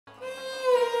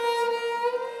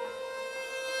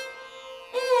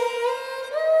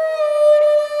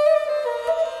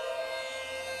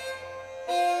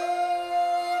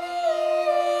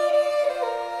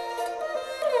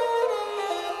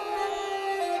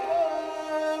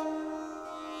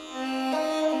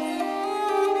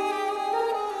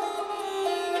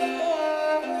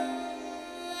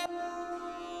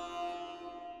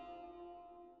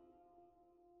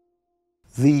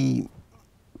The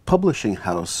publishing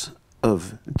house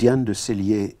of Diane de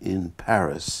Selliers in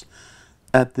Paris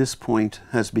at this point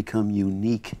has become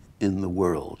unique in the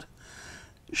world.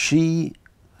 She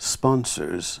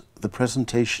sponsors the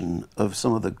presentation of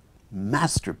some of the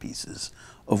masterpieces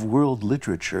of world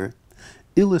literature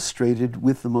illustrated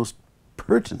with the most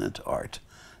pertinent art,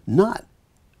 not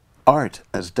art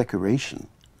as decoration,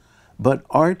 but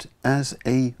art as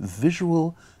a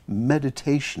visual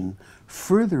meditation,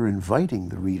 further inviting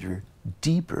the reader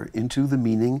deeper into the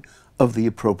meaning of the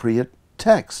appropriate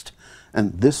text.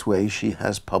 And this way she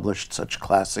has published such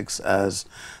classics as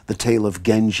The Tale of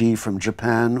Genji from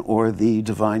Japan or The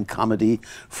Divine Comedy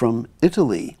from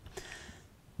Italy.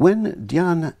 When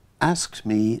Diane asked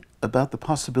me about the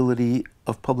possibility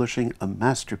of publishing a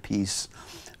masterpiece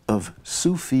of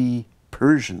Sufi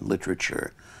Persian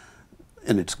literature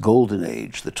in its golden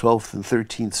age, the 12th and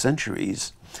 13th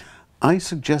centuries, I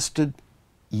suggested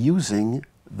using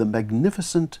the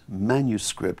magnificent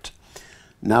manuscript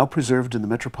now preserved in the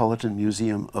Metropolitan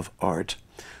Museum of Art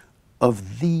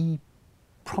of the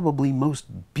probably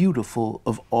most beautiful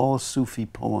of all Sufi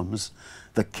poems,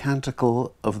 the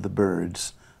Canticle of the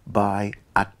Birds by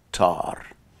Attar,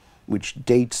 which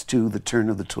dates to the turn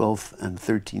of the 12th and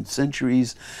 13th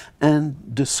centuries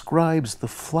and describes the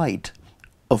flight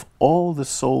of all the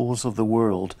souls of the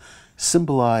world,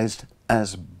 symbolized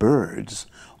as birds,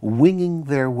 winging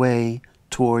their way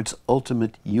towards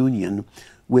ultimate union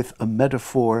with a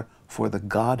metaphor for the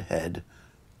Godhead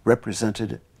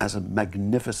represented as a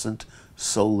magnificent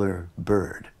solar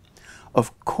bird.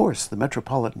 Of course, the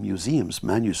Metropolitan Museum's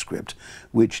manuscript,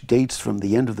 which dates from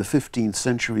the end of the 15th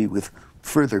century with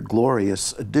further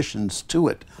glorious additions to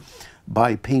it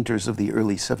by painters of the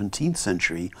early 17th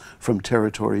century from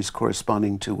territories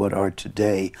corresponding to what are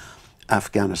today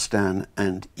Afghanistan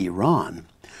and Iran,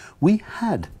 we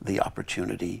had the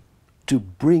opportunity to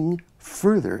bring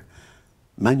further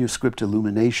manuscript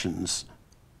illuminations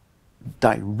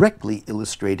directly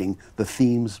illustrating the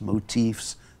themes,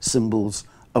 motifs, symbols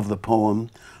of the poem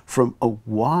from a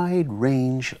wide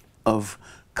range of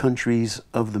countries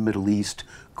of the Middle East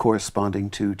corresponding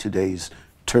to today's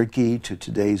Turkey, to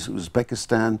today's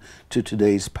Uzbekistan, to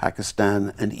today's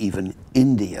Pakistan, and even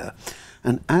India.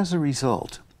 And as a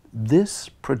result, this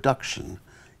production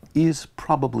is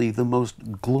probably the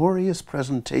most glorious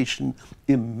presentation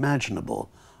imaginable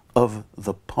of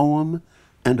the poem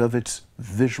and of its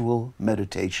visual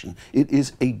meditation. It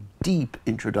is a deep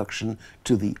introduction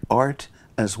to the art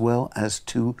as well as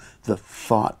to the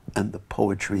thought and the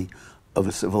poetry of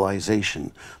a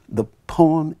civilization. The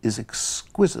poem is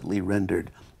exquisitely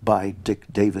rendered by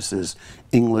Dick Davis's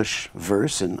English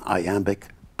verse in iambic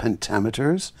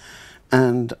pentameters,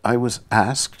 and I was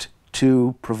asked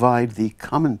to provide the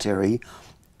commentary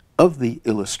of the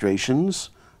illustrations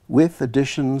with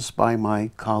additions by my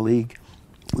colleague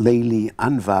Leili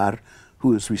Anvar,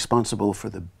 who is responsible for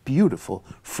the beautiful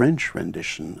French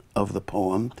rendition of the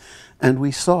poem. And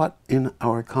we sought in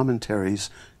our commentaries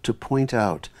to point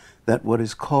out that what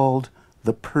is called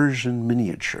the Persian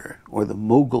miniature, or the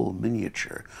Mughal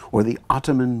miniature, or the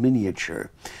Ottoman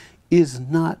miniature, is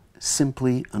not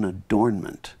simply an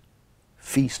adornment,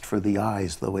 feast for the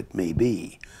eyes though it may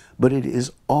be, but it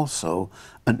is also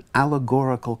an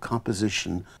allegorical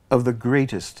composition of the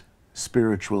greatest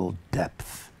spiritual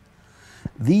depth.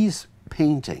 These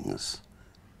paintings,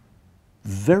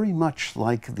 very much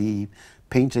like the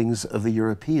paintings of the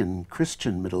European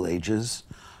Christian Middle Ages,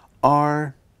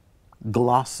 are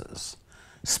glosses,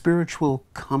 spiritual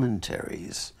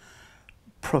commentaries,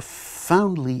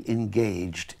 profoundly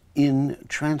engaged in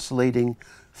translating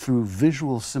through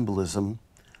visual symbolism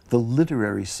the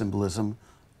literary symbolism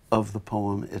of the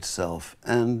poem itself.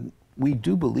 And we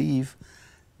do believe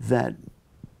that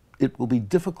it will be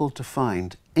difficult to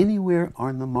find anywhere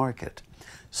on the market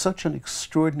such an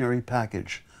extraordinary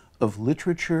package of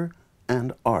literature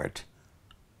and art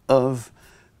of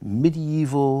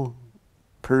medieval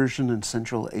Persian and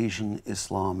Central Asian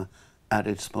Islam at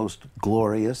its most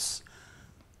glorious,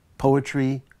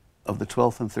 poetry of the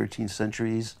 12th and 13th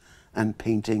centuries, and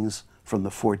paintings from the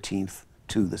 14th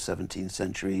to the 17th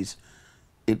centuries.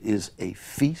 It is a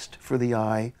feast for the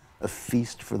eye, a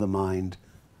feast for the mind,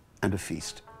 and a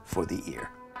feast for the ear.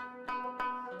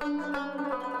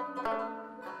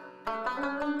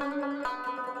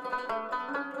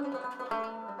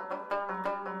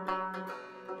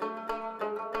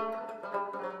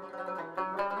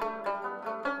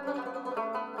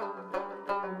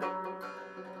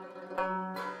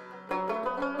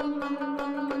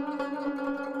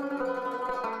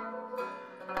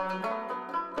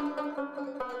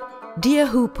 Dear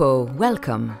Hoopo,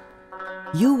 welcome.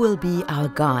 You will be our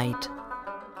guide,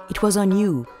 It was on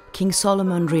you King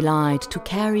Solomon relied to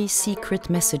carry secret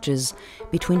messages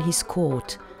between his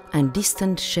court and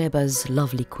distant Sheba's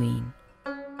lovely queen.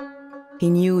 He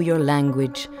knew your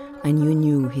language and you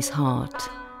knew his heart.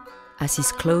 As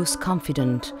his close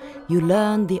confidant, you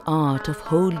learned the art of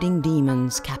holding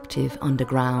demons captive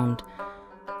underground,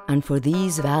 and for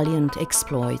these valiant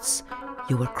exploits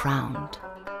you were crowned.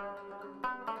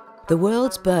 The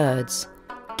world's birds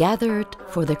gathered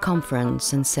for their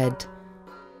conference and said,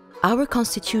 "Our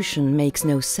constitution makes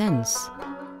no sense.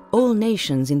 All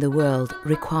nations in the world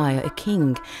require a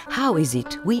king. How is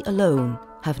it we alone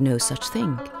have no such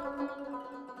thing?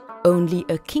 Only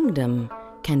a kingdom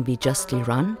can be justly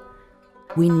run.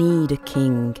 We need a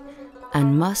king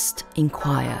and must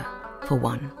inquire for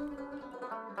one."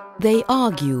 They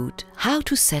argued how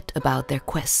to set about their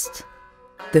quest.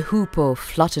 The hoopoe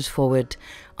fluttered forward.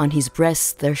 On his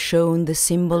breast there shone the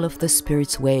symbol of the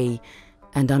spirit's way,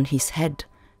 and on his head,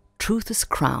 truth's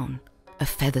crown, a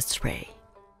feathered spray.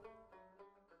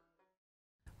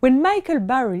 When Michael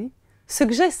Barry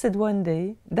suggested one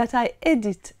day that I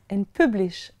edit and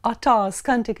publish Attar's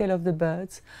Canticle of the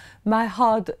Birds, my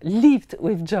heart leaped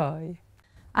with joy.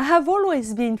 I have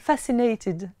always been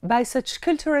fascinated by such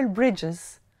cultural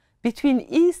bridges between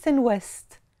East and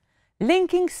West,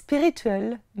 linking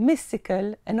spiritual,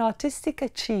 mystical, and artistic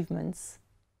achievements.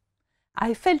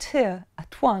 I felt here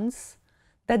at once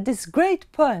that this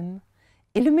great poem,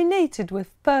 illuminated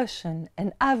with Persian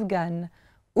and Afghan,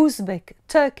 Uzbek,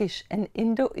 Turkish, and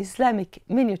Indo-Islamic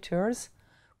miniatures,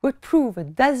 would prove a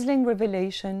dazzling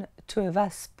revelation to a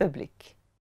vast public.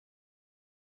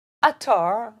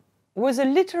 Attar was a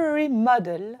literary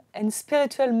model and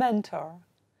spiritual mentor,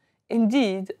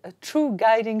 indeed a true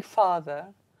guiding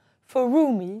father, for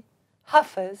Rumi,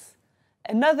 Hafiz,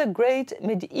 and other great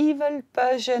medieval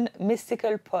Persian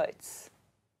mystical poets.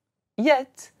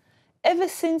 Yet, ever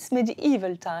since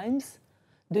medieval times,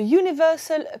 the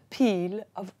universal appeal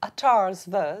of Attar's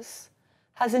verse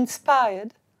has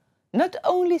inspired not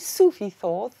only Sufi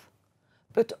thought,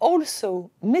 but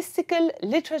also mystical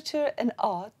literature and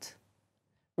art,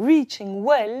 reaching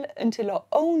well until our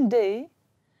own day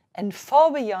and far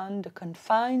beyond the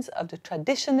confines of the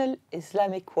traditional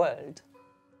Islamic world.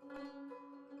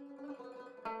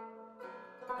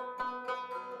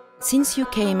 Since you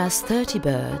came as 30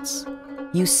 birds,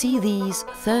 you see these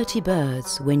 30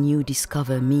 birds when you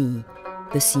discover me,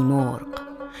 the Simorgh,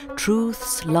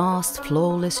 truth's last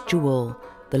flawless jewel,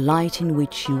 the light in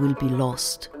which you will be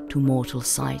lost to mortal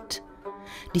sight,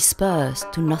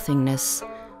 dispersed to nothingness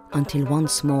until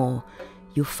once more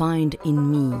you find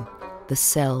in me the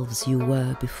selves you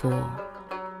were before.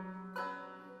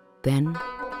 Then,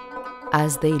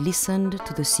 as they listened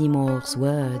to the Simorgh's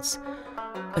words,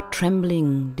 a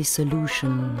trembling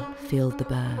dissolution filled the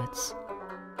birds.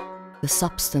 The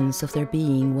substance of their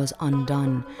being was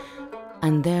undone,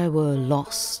 and they were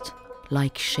lost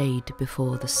like shade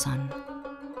before the sun.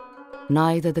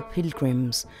 Neither the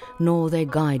pilgrims nor their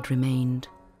guide remained.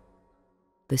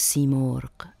 The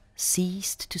Simorgh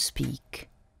ceased to speak,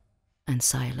 and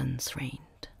silence reigned.